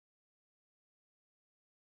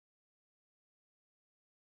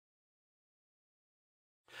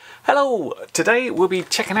Hello! Today we'll be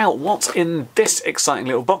checking out what's in this exciting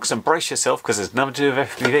little box, and brace yourself because there's nothing to do with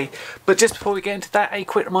FPV. But just before we get into that, a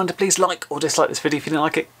quick reminder, please like or dislike this video if you didn't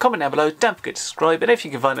like it, comment down below, don't forget to subscribe, and if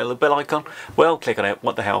you can find a little bell icon, well, click on it.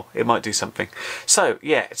 What the hell, it might do something. So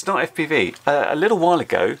yeah, it's not FPV. A little while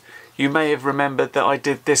ago you may have remembered that I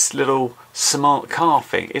did this little smart car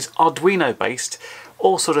thing. It's Arduino based,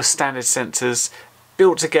 all sort of standard sensors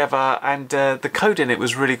built together, and the code in it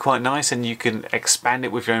was really quite nice, and you can expand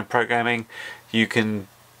it with your own programming. You can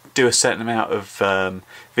do a certain amount of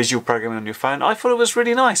visual programming on your phone. I thought it was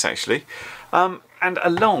really nice actually. And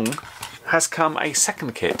along has come a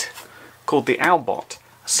second kit called the OwlBot.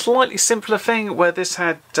 A slightly simpler thing where this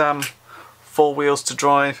had 4 wheels to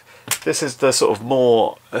drive. This is the sort of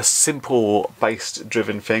more simple based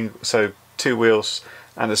driven thing, so 2 wheels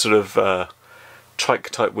and a sort of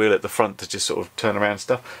trike type wheel at the front to just sort of turn around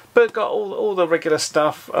stuff, but got all the regular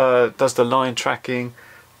stuff. Does the line tracking,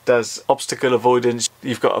 does obstacle avoidance.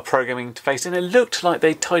 You've got a programming interface, and it looked like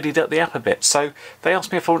they tidied up the app a bit, so they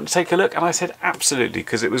asked me if I wanted to take a look, and I said absolutely,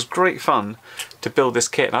 because it was great fun to build this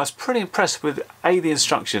kit, and I was pretty impressed with A, the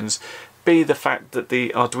instructions, B, the fact that the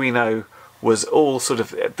Arduino was all sort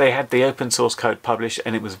of, they had the open source code published,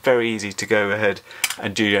 and it was very easy to go ahead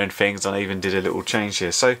and do your own things. And I even did a little change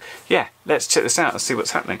here. So yeah, let's check this out and see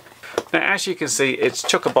what's happening. Now, as you can see, it's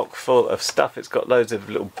chock-a-block full of stuff. It's got loads of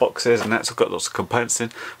little boxes, and that's got lots of components in.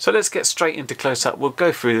 So let's get straight into close-up. We'll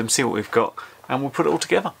go through them, see what we've got, and we'll put it all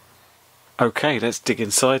together. Okay, let's dig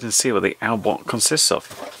inside and see what the OwlBot consists of.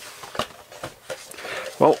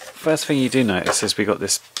 Well, first thing you do notice is we got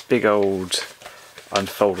this big old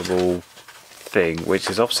unfoldable thing, which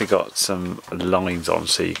has obviously got some lines on,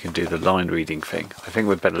 so you can do the line reading thing. I think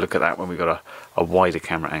we'd better look at that when we've got a wider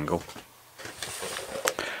camera angle.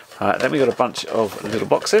 Then we've got a bunch of little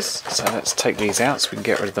boxes, so let's take these out so we can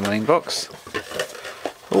get rid of the main box.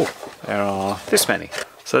 Oh, there are this many.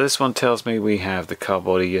 So this one tells me we have the car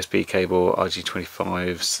body, USB cable,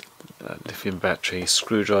 RG25s, lithium battery,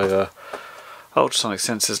 screwdriver, ultrasonic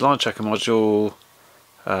sensors, line tracker module,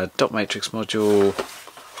 dot matrix module,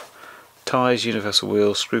 tyres, universal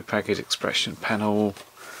wheel, screw package, expression panel,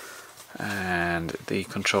 and the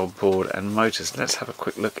control board and motors. Let's have a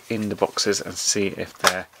quick look in the boxes and see if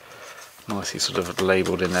they're nicely sort of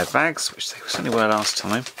labelled in their bags, which they certainly were last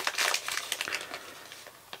time.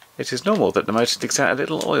 It is normal that the motor digs out a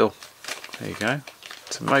little oil. There you go.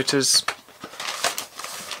 Some motors.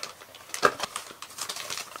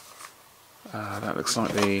 That looks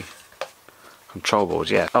like the control board,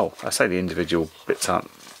 yeah. Oh, I say the individual bits aren't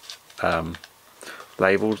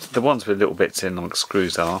labelled. The ones with little bits in, like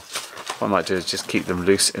screws, are. What I might do is just keep them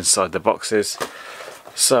loose inside the boxes,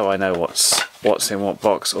 so I know what's in what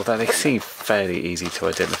box, although they seem fairly easy to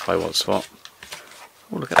identify what's what.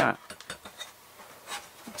 Oh, look at that.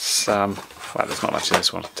 It's, well, there's not much in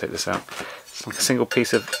this one. Take this out. It's like a single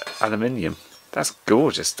piece of aluminium. That's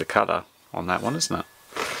gorgeous, the colour on that one, isn't it?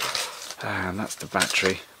 And that's the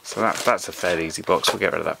battery. So that's a fairly easy box. We'll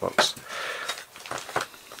get rid of that box.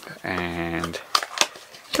 And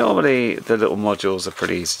normally the little modules are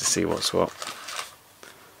pretty easy to see what's what.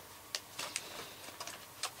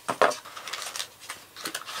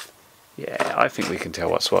 Yeah, I think we can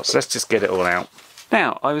tell what's what, so let's just get it all out.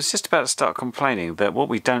 Now, I was just about to start complaining that what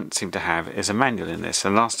we don't seem to have is a manual in this,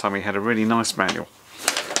 and last time we had a really nice manual.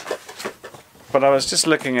 But I was just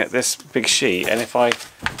looking at this big sheet, and if I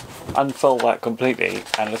unfold that completely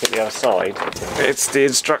and look at the other side, it's the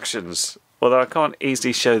instructions. Although I can't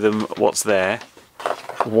easily show them what's there,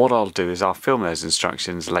 what I'll do is I'll film those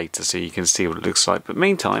instructions later so you can see what it looks like. But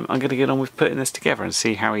meantime, I'm going to get on with putting this together and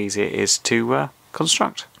see how easy it is to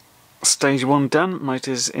construct. Stage 1 done,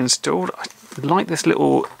 motors installed. I like this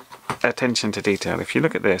little attention to detail. If you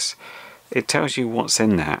look at this, it tells you what's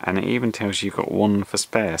in there, and it even tells you you've got one for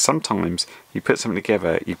spare. Sometimes you put something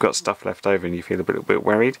together, you've got stuff left over and you feel a little bit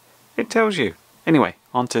worried. It tells you. Anyway,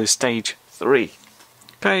 on to stage 3.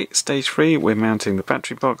 Okay, stage 3, we're mounting the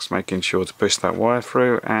battery box, making sure to push that wire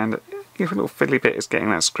through, and even a little fiddly bit is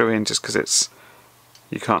getting that screw in just because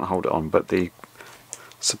you can't hold it on, but the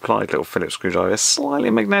supplied little Phillips screwdriver is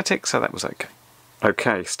slightly magnetic, so that was okay.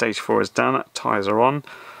 Okay, stage 4 is done, tyres are on.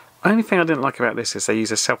 Only thing I didn't like about this is they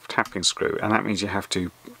use a self-tapping screw, and that means you have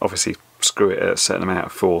to obviously screw it at a certain amount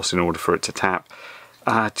of force in order for it to tap.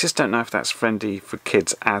 Just don't know if that's friendly for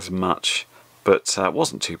kids as much, but it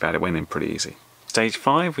wasn't too bad, it went in pretty easy. Stage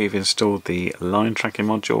 5, we've installed the line tracking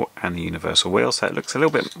module and the universal wheel, so it looks a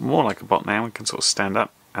little bit more like a bot now. We can sort of stand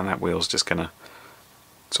up, and that wheel's just going to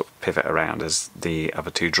sort of pivot around as the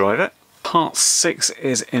other two drive it. part 6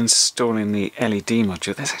 is installing the LED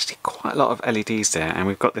module. There's actually quite a lot of LEDs there, and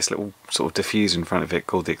we've got this little sort of diffuser in front of it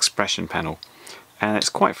called the expression panel, and it's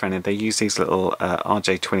quite friendly. They use these little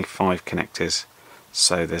RJ25 connectors,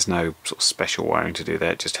 so there's no sort of special wiring to do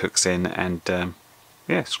there. It just hooks in and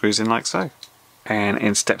yeah, screws in like so. And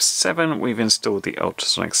in step 7 we've installed the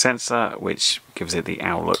ultrasonic sensor, which gives it the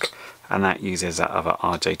owl look, and that uses that other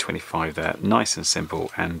RJ25 there. Nice and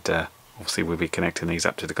simple, and obviously we'll be connecting these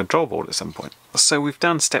up to the control board at some point. So we've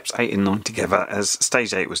done steps 8 and 9 together, as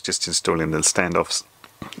stage 8 was just installing the standoffs.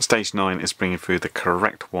 Stage 9 is bringing through the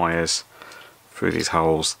correct wires through these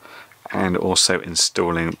holes, and also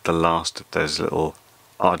installing the last of those little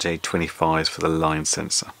RJ25s for the line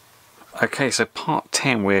sensor. Okay, so part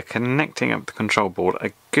 10, we're connecting up the control board.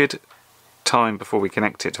 A good time before we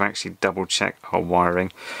connect it to actually double check our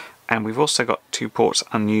wiring. And we've also got 2 ports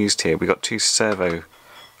unused here. We've got 2 servo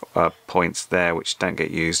points there which don't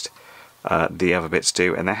get used. The other bits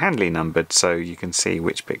do, and they're handily numbered so you can see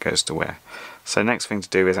which bit goes to where. So next thing to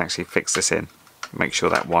do is actually fix this in. Make sure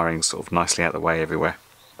that wiring's sort of nicely out of the way everywhere.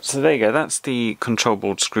 So there you go, that's the control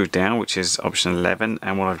board screwed down, which is option 11,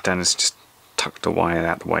 and what I've done is just tucked the wire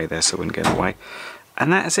out the way there so it wouldn't get in the way.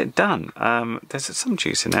 And that is it done. There's some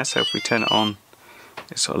juice in there, so if we turn it on,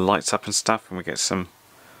 it sort of lights up and stuff, and we get some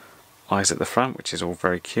eyes at the front, which is all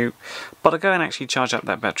very cute. But I'll go and actually charge up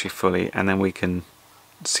that battery fully, and then we can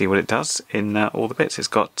see what it does in all the bits. It's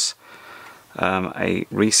got a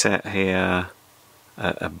reset here,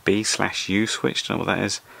 a B/U switch, don't know what that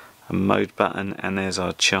is, a mode button, and there's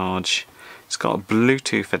our charge. It's got a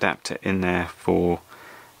Bluetooth adapter in there for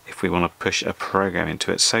if we want to push a program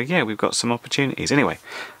into it. So yeah, we've got some opportunities. Anyway,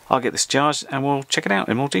 I'll get this charged and we'll check it out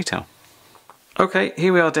in more detail. Okay,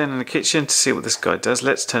 here we are down in the kitchen to see what this guy does.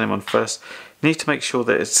 Let's turn him on first. You need to make sure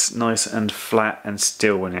that it's nice and flat and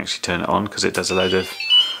still when you actually turn it on, because it does a load of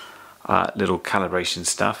little calibration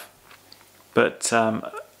stuff. But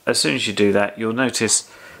as soon as you do that, you'll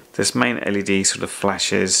notice this main LED sort of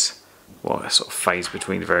flashes, well, sort of fades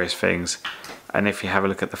between the various things. And if you have a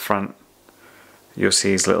look at the front, you'll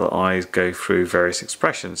see his little eyes go through various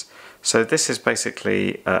expressions. So this is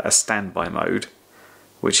basically a standby mode,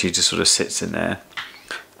 which he just sort of sits in there.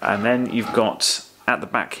 And then you've got, at the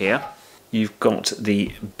back here, you've got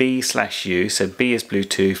the B/U, so B is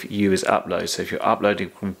Bluetooth, U is upload. So if you're uploading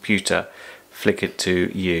a computer, flick it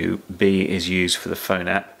to U, B is used for the phone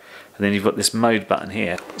app. And then you've got this mode button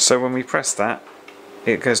here. So when we press that,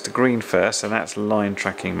 it goes to green first, and that's line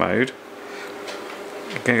tracking mode.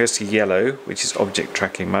 It goes to yellow, which is object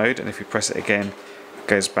tracking mode, and if you press it again, it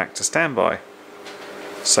goes back to standby.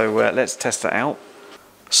 So let's test that out.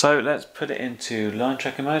 So let's put it into line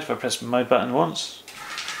tracking mode. If I press the mode button once,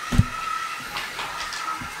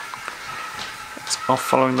 it's off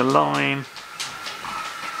following the line.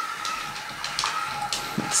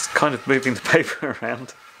 It's kind of moving the paper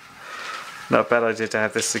around. Not a bad idea to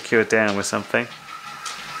have this secured down with something.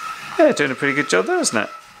 Yeah, doing a pretty good job there, isn't it?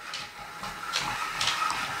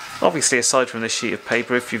 Obviously, aside from this sheet of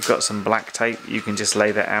paper, if you've got some black tape, you can just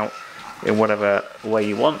lay that out in whatever way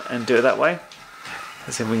you want and do it that way.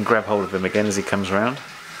 Let's see if we can grab hold of him again as he comes around.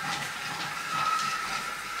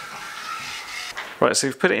 Right, so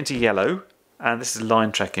we've put it into yellow, and this is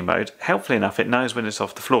line tracking mode. Helpfully enough, it knows when it's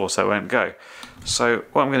off the floor, so it won't go. So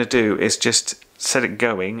what I'm going to do is just set it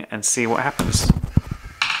going and see what happens.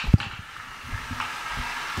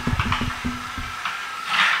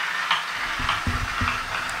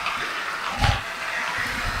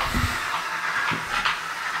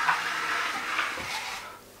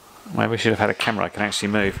 Maybe we should have had a camera I can actually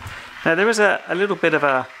move. Now there is a little bit of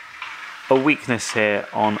a weakness here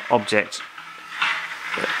on object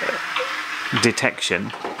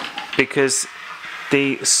detection, because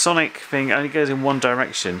the sonic thing only goes in one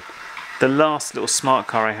direction. The last little smart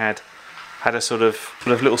car I had a sort of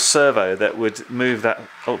little servo that would move that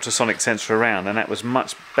ultrasonic sensor around, and that was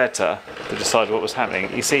much better to decide what was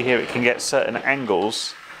happening. You see here it can get certain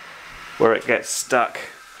angles where it gets stuck.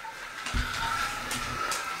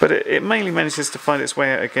 But it mainly manages to find its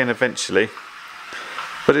way out again eventually.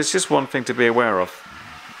 But it's just one thing to be aware of.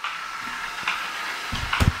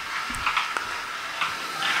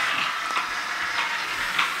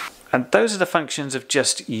 And those are the functions of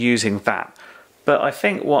just using that. But I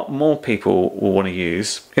think what more people will want to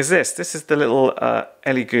use is this. This is the little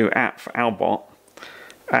Elegoo app for OwlBot.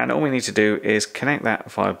 And all we need to do is connect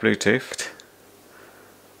that via Bluetooth.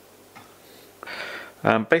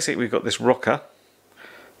 Basically we've got this rocker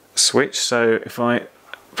switch, so if I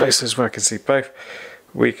place this where I can see both,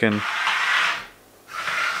 we can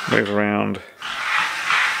move around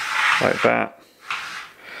like that.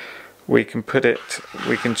 we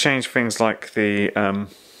can change things like the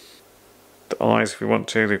eyes if we want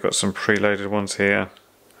to. They've got some preloaded ones here.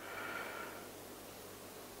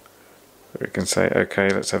 We can say, okay,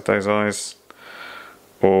 let's have those eyes.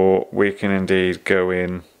 Or we can indeed go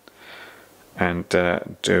in and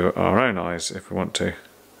do our own eyes if we want to.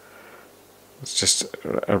 It's just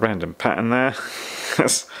a random pattern there.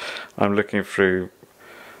 I'm looking through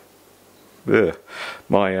my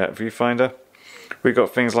viewfinder. We've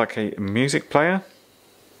got things like a music player.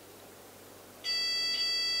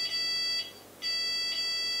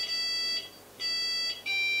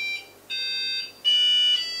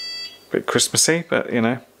 Bit Christmassy, but you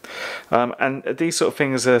know. And these sort of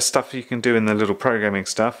things are stuff you can do in the little programming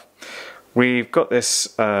stuff. We've got this,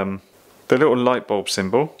 the little light bulb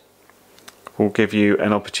symbol will give you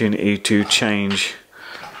an opportunity to change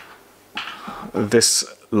this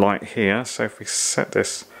light here. So if we set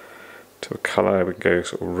this to a colour, we can go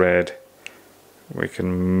sort of red. We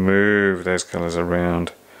can move those colours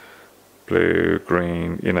around, blue,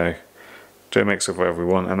 green, you know, do a mix of whatever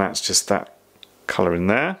we want, and that's just that colour in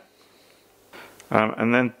there.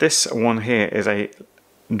 And then this one here is a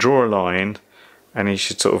draw a line, and you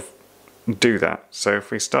should sort of do that. So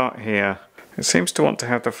if we start here, it seems to want to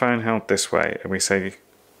have the phone held this way, and we say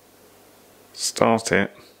start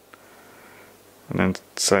it, and then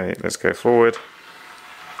say let's go forward,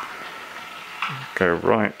 go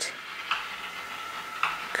right,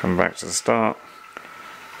 come back to the start.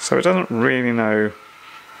 So it doesn't really know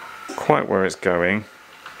quite where it's going,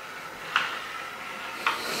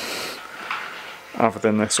 other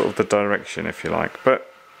than the sort of the direction, if you like.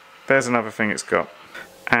 But there's another thing it's got.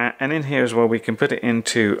 And in here as well, we can put it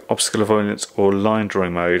into obstacle avoidance or line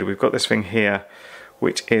drawing mode. We've got this thing here,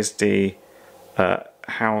 which is the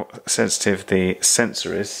how sensitive the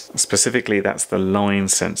sensor is. Specifically, that's the line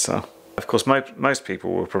sensor. Of course, most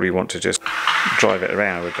people will probably want to just drive it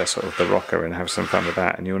around with the rocker and have some fun with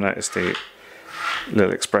that. And you'll notice the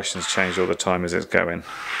little expressions change all the time as it's going,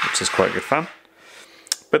 which is quite good fun.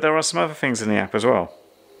 But there are some other things in the app as well.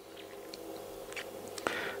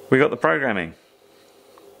 We got the programming.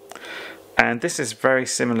 And this is very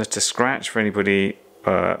similar to Scratch for anybody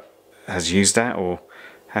has used that or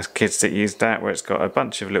has kids that use that, where it's got a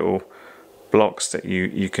bunch of little blocks that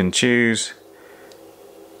you can choose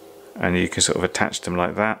and you can sort of attach them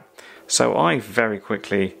like that. So I very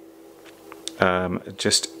quickly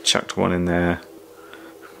just chucked one in there,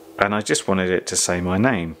 and I just wanted it to say my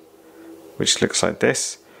name, which looks like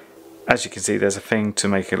this. As you can see, there's a thing to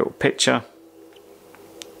make a little picture.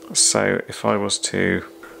 So if I was to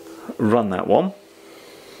run that one,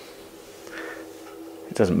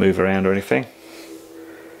 it doesn't move around or anything,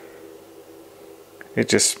 it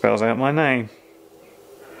just spells out my name,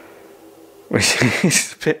 which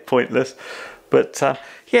is a bit pointless, but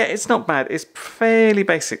yeah, it's not bad. It's fairly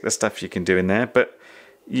basic, the stuff you can do in there, but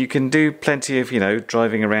you can do plenty of, you know,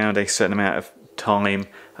 driving around a certain amount of time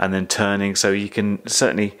and then turning, so you can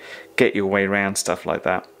certainly get your way around stuff like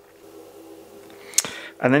that.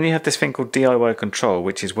 And then you have this thing called DIY control,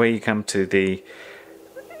 which is where you come to the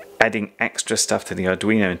adding extra stuff to the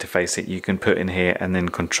Arduino interface that you can put in here and then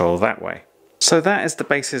control that way. So that is the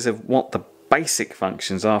basis of what the basic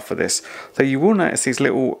functions are for this. So you will notice these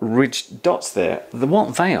little ridged dots there.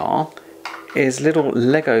 What they are is little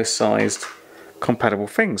Lego sized compatible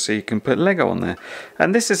things, so you can put Lego on there.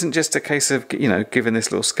 And this isn't just a case of, you know, giving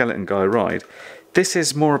this little skeleton guy a ride. This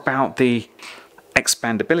is more about the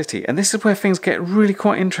expandability, and this is where things get really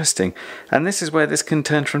quite interesting. And this is where this can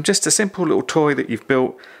turn from just a simple little toy that you've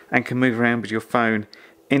built and can move around with your phone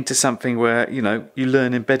into something where, you know, you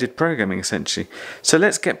learn embedded programming essentially. So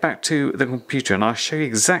let's get back to the computer and I'll show you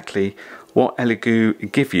exactly what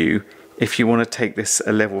Elegoo give you if you want to take this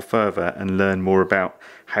a level further and learn more about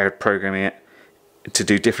how to program it to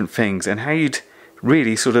do different things, and how you'd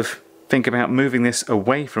really sort of think about moving this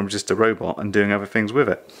away from just a robot and doing other things with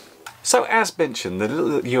it. So as mentioned, the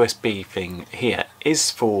little USB thing here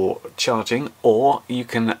is for charging, or you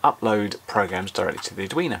can upload programs directly to the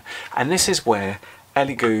Arduino. And this is where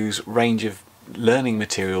Elegoo's range of learning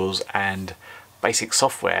materials and basic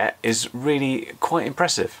software is really quite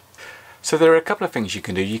impressive. So there are a couple of things you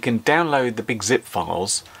can do. You can download the big zip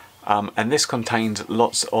files, and this contains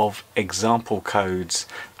lots of example codes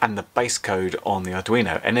and the base code on the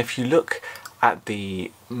Arduino. And if you look at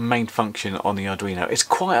the main function on the Arduino, it's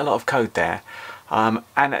quite a lot of code there, and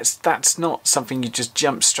that's not something you just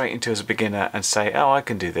jump straight into as a beginner and say, oh, I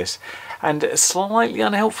can do this. And slightly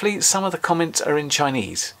unhelpfully, some of the comments are in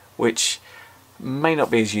Chinese, which may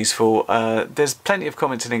not be as useful. There's plenty of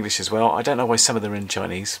comments in English as well. I don't know why some of them are in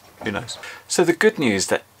Chinese, who knows. So the good news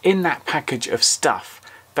that in that package of stuff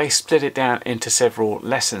they split it down into several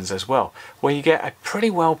lessons as well, where you get a pretty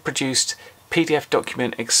well produced PDF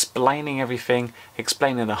document explaining everything,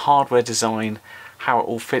 explaining the hardware design, how it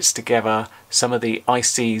all fits together, some of the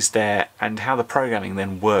ICs there, and how the programming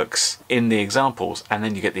then works in the examples. And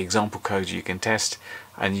then you get the example code you can test,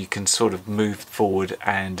 and you can sort of move forward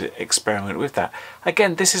and experiment with that.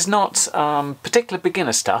 Again, this is not particular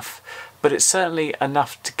beginner stuff, but it's certainly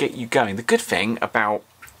enough to get you going. The good thing about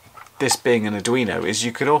this being an Arduino is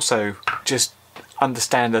you could also just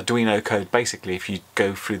understand Arduino code basically if you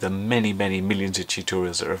go through the many millions of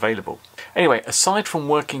tutorials that are available. Anyway, aside from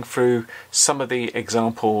working through some of the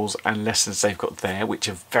examples and lessons they've got there, which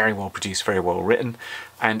are very well produced, very well written,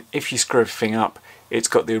 and if you screw everything up, it's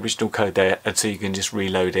got the original code there, and so you can just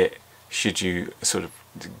reload it should you sort of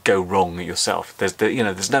go wrong yourself.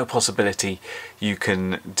 There's no possibility you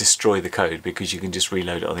can destroy the code because you can just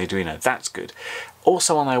reload it on the Arduino. That's good.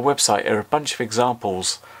 Also on their website are a bunch of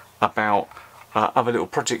examples about other little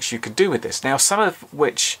projects you could do with this. Now, some of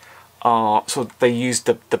which are they use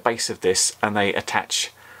the base of this and they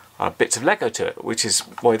attach bits of Lego to it, which is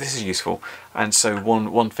why this is useful. And so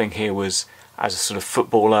one thing here was as a sort of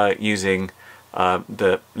footballer using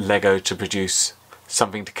the Lego to produce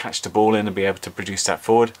something to catch the ball in and be able to produce that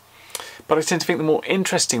forward. But I tend to think the more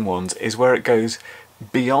interesting ones is where it goes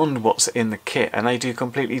beyond what's in the kit and they do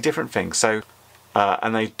completely different things. So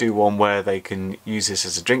and they do one where they can use this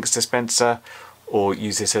as a drinks dispenser or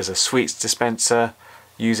use this as a sweets dispenser,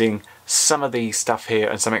 using some of the stuff here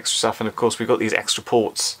and some extra stuff, and of course we've got these extra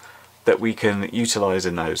ports that we can utilize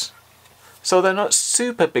in those. So they're not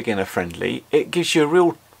super beginner friendly. It gives you a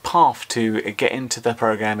real path to get into the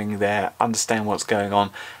programming there, understand what's going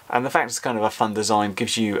on, and the fact it's kind of a fun design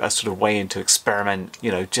gives you a sort of way into experiment,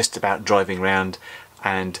 just about driving around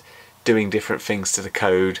and doing different things to the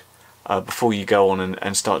code before you go on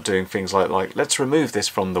and start doing things like let's remove this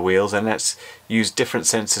from the wheels and let's use different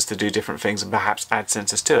sensors to do different things and perhaps add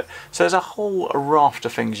sensors to it. So there's a whole raft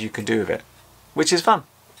of things you can do with it, which is fun.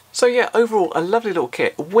 So yeah, overall a lovely little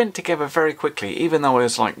kit. Went together very quickly, even though I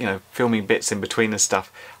was filming bits in between and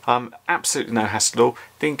stuff. Absolutely no hassle at all.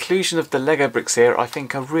 The inclusion of the Lego bricks here I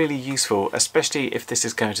think are really useful, especially if this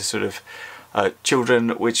is going to sort of children,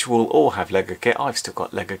 which will all have Lego kit. I've still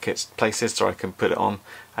got Lego kits places so I can put it on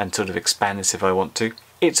and sort of expand this if I want to.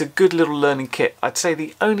 It's a good little learning kit. I'd say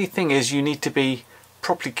the only thing is you need to be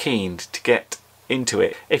properly keen to get into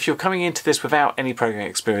it. If you're coming into this without any programming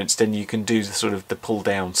experience, then you can do the sort of the pull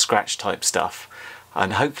down scratch type stuff,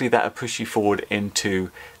 and hopefully that'll push you forward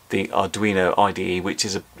into the Arduino IDE, which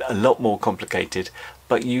is a lot more complicated,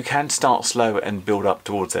 but you can start slow and build up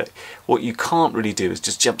towards it. What you can't really do is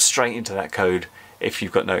just jump straight into that code if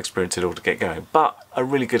you've got no experience at all to get going, but a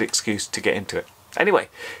really good excuse to get into it. Anyway,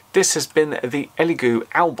 this has been the Elegoo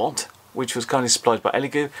OwlBot, which was kindly supplied by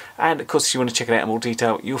Elegoo, and of course if you want to check it out in more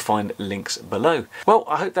detail you'll find links below. Well,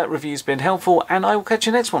 I hope that review's been helpful and I will catch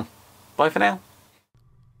you next one. Bye for now.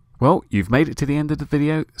 Well, you've made it to the end of the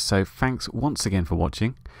video, so thanks once again for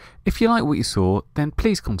watching. If you like what you saw, then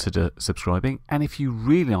please consider subscribing, and if you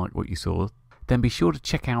really like what you saw, then be sure to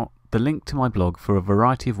check out the link to my blog for a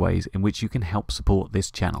variety of ways in which you can help support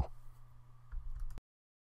this channel.